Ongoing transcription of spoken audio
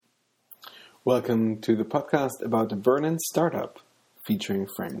Welcome to the podcast about the Berlin startup featuring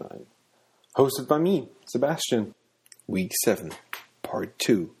Frameline. Hosted by me, Sebastian. Week 7, Part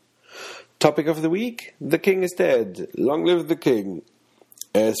 2. Topic of the week, the king is dead. Long live the king.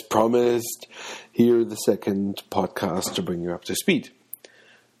 As promised, here the second podcast to bring you up to speed.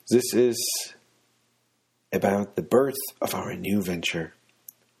 This is about the birth of our new venture.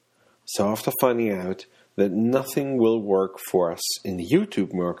 So after finding out that nothing will work for us in the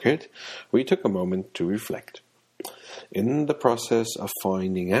YouTube market, we took a moment to reflect. In the process of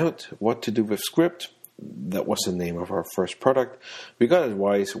finding out what to do with Script, that was the name of our first product, we got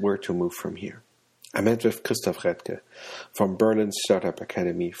advice where to move from here. I met with Christoph Redke from Berlin Startup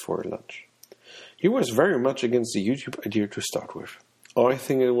Academy for lunch. He was very much against the YouTube idea to start with. I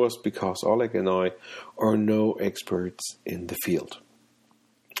think it was because Oleg and I are no experts in the field.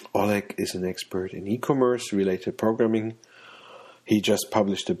 Oleg is an expert in e-commerce related programming. He just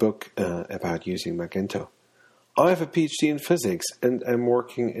published a book about using Magento. I have a PhD in physics and am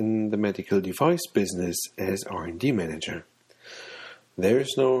working in the medical device business as R&D manager.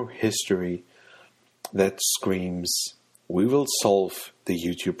 There's no history that screams, we will solve the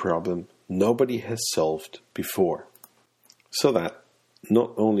YouTube problem nobody has solved before. So that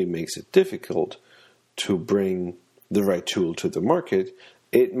not only makes it difficult to bring the right tool to the market,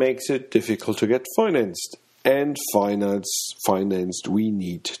 it makes it difficult to get financed. And financed we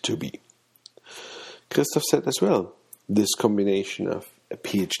need to be. Christoph said as well, this combination of a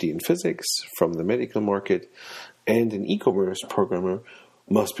PhD in physics from the medical market and an e-commerce programmer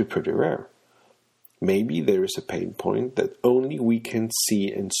must be pretty rare. Maybe there is a pain point that only we can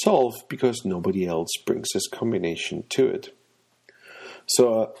see and solve because nobody else brings this combination to it.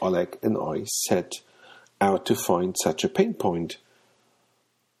 So Oleg and I set out to find such a pain point.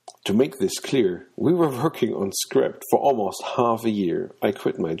 To make this clear, we were working on Script for almost half a year. I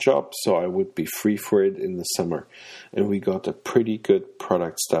quit my job so I would be free for it in the summer, and we got a pretty good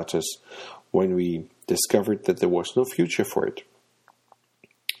product status when we discovered that there was no future for it.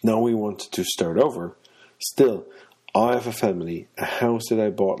 Now we wanted to start over. Still, I have a family, a house that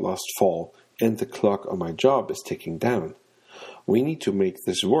I bought last fall, and the clock on my job is ticking down. We need to make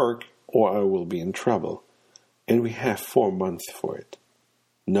this work or I will be in trouble, and we have 4 months for it.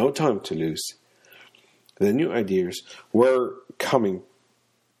 No time to lose. The new ideas were coming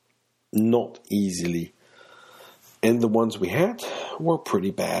not easily, and the ones we had were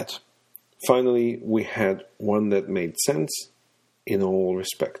pretty bad. Finally, we had one that made sense in all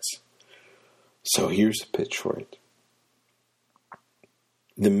respects. So here's a pitch for it.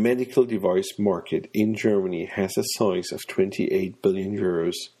 The medical device market in Germany has a size of 28 billion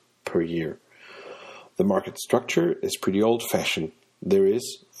euros per year. The market structure is pretty old-fashioned. There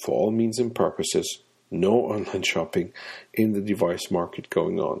is, for all means and purposes, no online shopping in the device market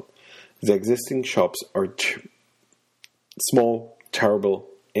going on. The existing shops are small, terrible,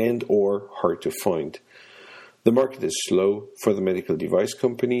 and or hard to find. The market is slow for the medical device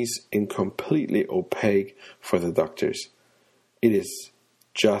companies and completely opaque for the doctors. It is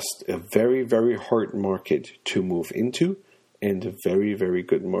just a very, very hard market to move into and a very, very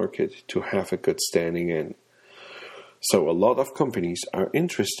good market to have a good standing in. So a lot of companies are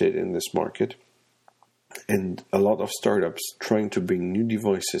interested in this market and a lot of startups trying to bring new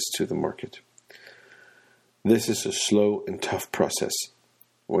devices to the market. This is a slow and tough process.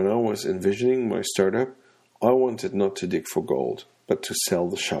 When I was envisioning my startup, I wanted not to dig for gold, but to sell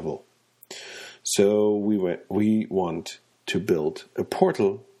the shovel. So we want to build a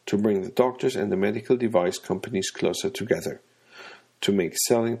portal to bring the doctors and the medical device companies closer together, to make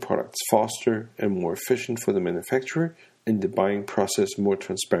selling products faster and more efficient for the manufacturer and the buying process more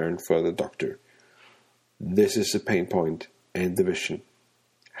transparent for the doctor. This is the pain point and the vision.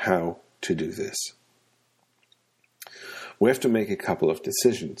 How to do this? We have to make a couple of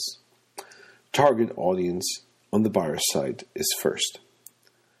decisions. Target audience on the buyer side is first.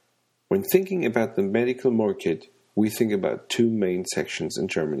 When thinking about the medical market, we think about 2 main sections in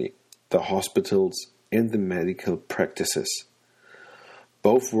Germany, the hospitals and the medical practices.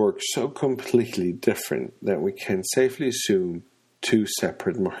 Both work so completely different that we can safely assume 2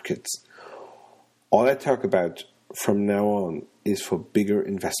 separate markets. All I talk about from now on is for bigger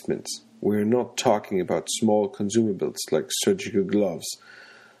investments. We're not talking about small consumables like surgical gloves.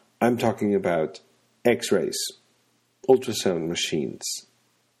 I'm talking about X-rays, ultrasound machines,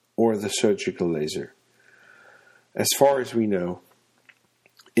 or the surgical laser. As far as we know,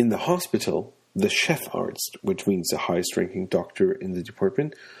 in the hospital, the Chefarzt, which means the highest ranking doctor in the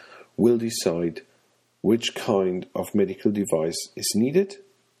department, will decide which kind of medical device is needed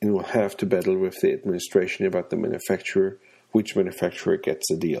and will have to battle with the administration about the manufacturer, which manufacturer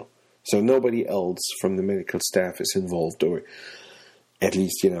gets a deal. So nobody else from the medical staff is involved, or at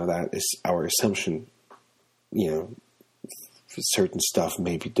least, that is our assumption. Certain stuff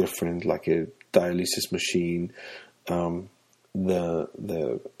may be different, like a dialysis machine. The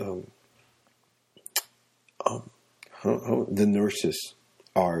nurses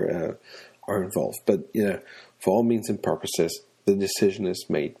are involved, but for all means and purposes, the decision is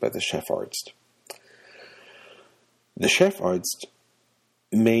made by the Chefarzt. The Chefarzt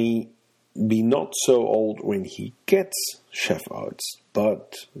may be not so old when he gets Chefarzt,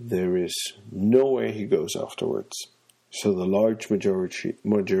 but there is nowhere he goes afterwards. So the large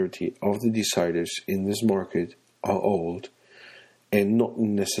majority of the deciders in this market are old and not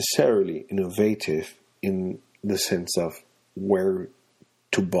necessarily innovative in the sense of where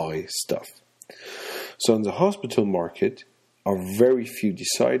to buy stuff. So in the hospital market are very few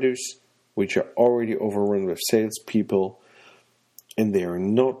deciders, which are already overrun with salespeople, and they are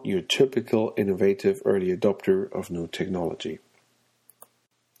not your typical innovative early adopter of new technology.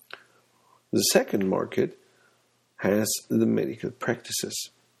 The second market has the medical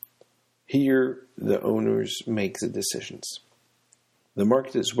practices. Here, the owners make the decisions. The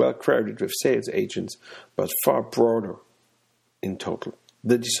market is well crowded with sales agents, but far broader in total.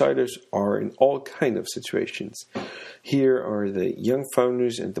 The deciders are in all kinds of situations. Here are the young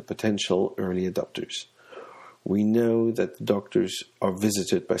founders and the potential early adopters. We know that the doctors are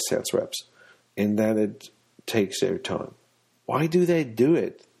visited by sales reps and that it takes their time. Why do they do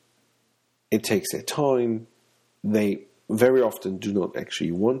it? It takes their time. They very often do not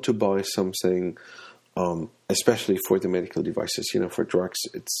actually want to buy something, especially for the medical devices. For drugs,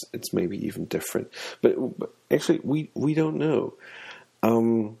 it's maybe even different. But actually, we don't know.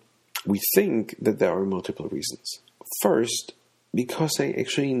 We think that there are multiple reasons. First, because they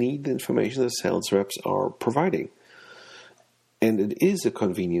actually need the information the sales reps are providing. And it is a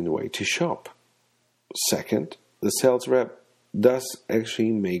convenient way to shop. Second, the sales rep does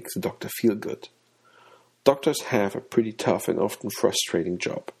actually make the doctor feel good. Doctors have a pretty tough and often frustrating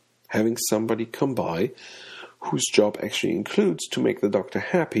job. Having somebody come by whose job actually includes to make the doctor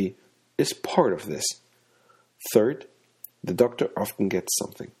happy is part of this. Third, the doctor often gets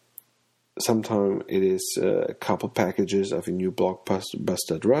something. Sometimes it is a couple packages of a new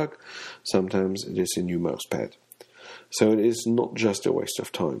blockbuster drug. Sometimes it is a new mouse pad. So it is not just a waste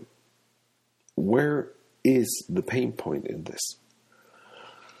of time. Where is the pain point in this?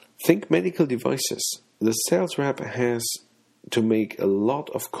 Think medical devices. The sales rep has to make a lot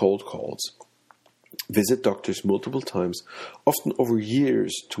of cold calls, visit doctors multiple times, often over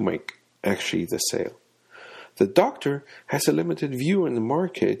years to make actually the sale. The doctor has a limited view on the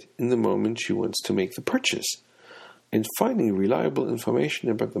market in the moment she wants to make the purchase. And finding reliable information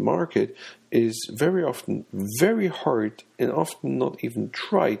about the market is very often very hard and often not even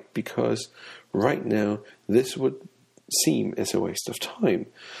tried, because right now this would seem as a waste of time.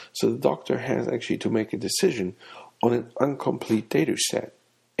 So the doctor has actually to make a decision on an incomplete data set,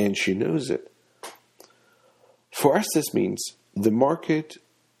 and she knows it. For us, this means the market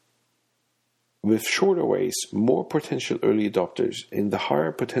with shorter ways, more potential early adopters, and the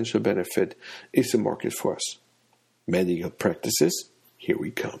higher potential benefit is the market for us. Medical practices, here we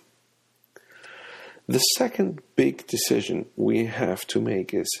come. The second big decision we have to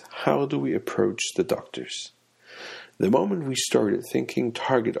make is, how do we approach the doctors? The moment we started thinking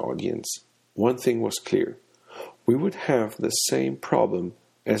target audience, one thing was clear. We would have the same problem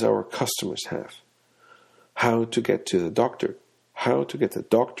as our customers have. How to get to the doctor. How to get the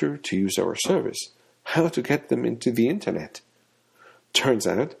doctor to use our service. How to get them into the internet. Turns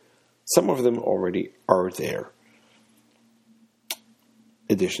out, some of them already are there.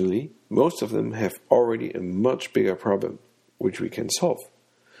 Additionally, most of them have already a much bigger problem, which we can solve.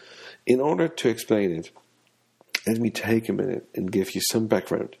 In order to explain it, let me take a minute and give you some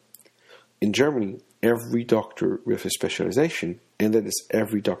background. In Germany, every doctor with a specialization, and that is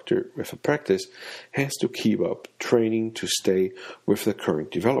every doctor with a practice, has to keep up training to stay with the current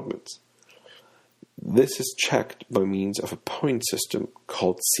developments. This is checked by means of a point system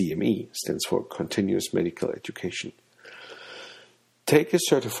called CME, stands for Continuous Medical Education. Take a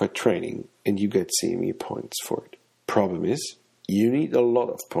certified training and you get CME points for it. Problem is, you need a lot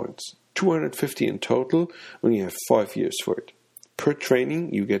of points, 250 in total when you have 5 years for it. Per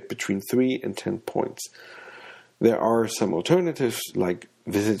training, you get between 3 and 10 points. There are some alternatives like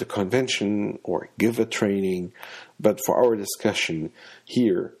visit a convention or give a training, but for our discussion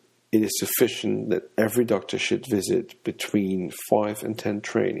here, it is sufficient that every doctor should visit between 5 and 10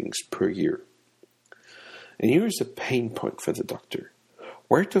 trainings per year. And here's a pain point for the doctor.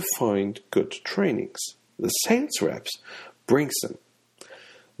 Where to find good trainings? The sales reps brings them.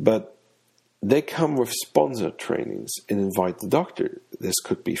 But they come with sponsored trainings and invite the doctor. This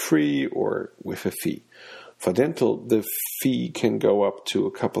could be free or with a fee. For dental, the fee can go up to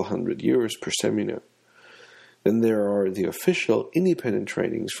a couple €100 per seminar. Then there are the official independent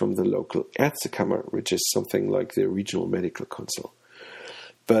trainings from the local Ärztekammer, which is something like the regional medical council.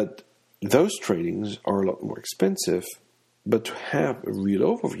 But those trainings are a lot more expensive. But to have a real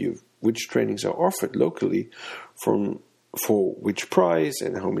overview of which trainings are offered locally, for which price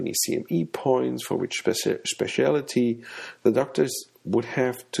and how many CME points, for which specialty, the doctors would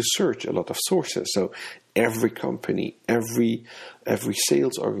have to search a lot of sources. So every company, every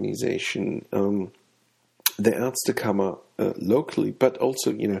sales organization, the Ärztekammer locally, but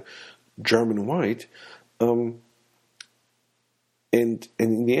also German-wide, and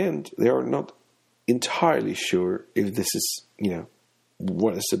in the end, they are not entirely sure if this is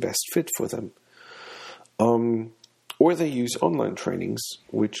what is the best fit for them. Or they use online trainings,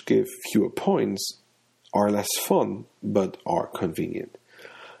 which give fewer points, are less fun, but are convenient.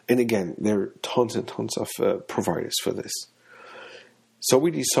 And again, there are tons and tons of providers for this. So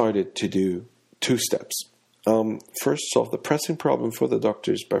we decided to do 2 steps. First, solve the pressing problem for the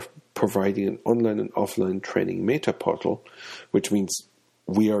doctors by providing an online and offline training meta portal, which means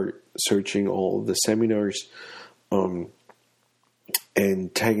we are searching all the seminars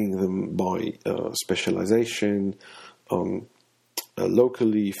and tagging them by specialization,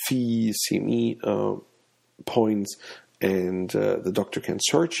 locally, fees, CME points, and the doctor can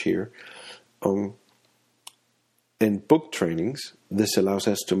search here and book trainings. This allows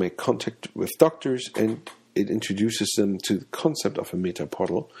us to make contact with doctors, and it introduces them to the concept of a meta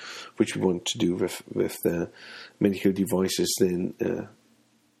portal, which we want to do with the medical devices then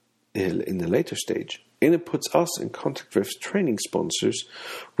in the later stage. And it puts us in contact with training sponsors,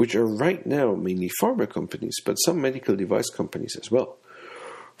 which are right now mainly pharma companies, but some medical device companies as well.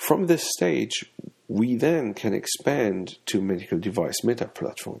 From this stage, we then can expand to medical device meta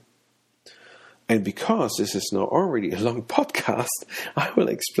platform. And because this is now already a long podcast, I will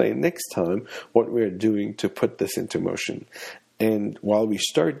explain next time what we're doing to put this into motion. And while we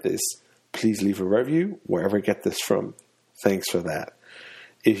start this, please leave a review wherever you get this from. Thanks for that.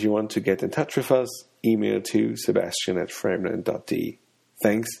 If you want to get in touch with us, email to sebastian@frameline.de.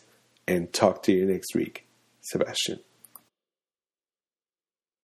 Thanks, and talk to you next week. Sebastian.